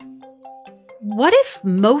What if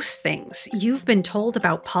most things you've been told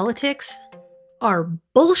about politics are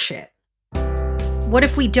bullshit? What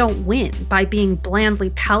if we don't win by being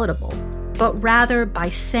blandly palatable, but rather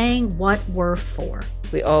by saying what we're for?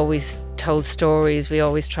 We always told stories. We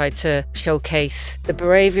always tried to showcase the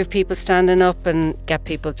bravery of people standing up and get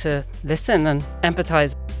people to listen and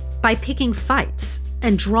empathise. By picking fights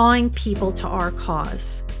and drawing people to our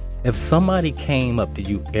cause. If somebody came up to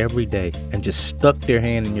you every day and just stuck their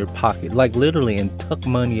hand in your pocket, like literally, and took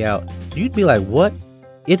money out, you'd be like, what?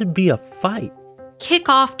 It'd be a fight. Kick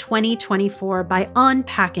off 2024 by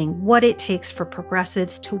unpacking what it takes for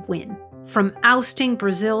progressives to win. From ousting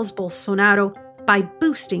Brazil's Bolsonaro by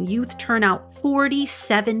boosting youth turnout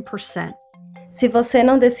 47%. Se você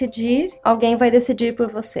não decidir, alguém vai decidir por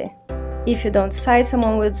você. If you don't decide,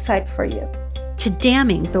 someone will decide for you. To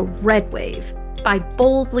damming the red wave by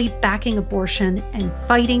boldly backing abortion and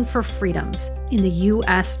fighting for freedoms in the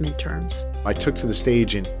US midterms. I took to the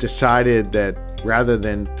stage and decided that rather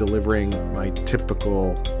than delivering my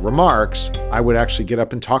typical remarks, I would actually get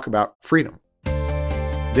up and talk about freedom.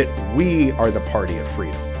 That we are the party of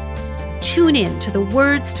freedom. Tune in to the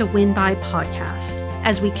Words to Win By podcast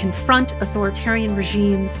as we confront authoritarian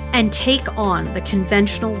regimes and take on the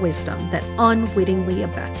conventional wisdom that unwittingly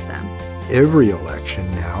abets them. Every election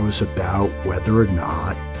now is about whether or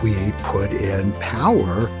not we put in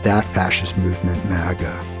power that fascist movement,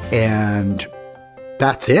 MAGA. And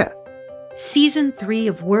that's it. Season 3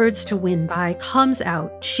 of Words to Win By comes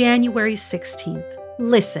out January 16th.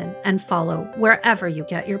 Listen and follow wherever you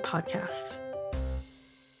get your podcasts.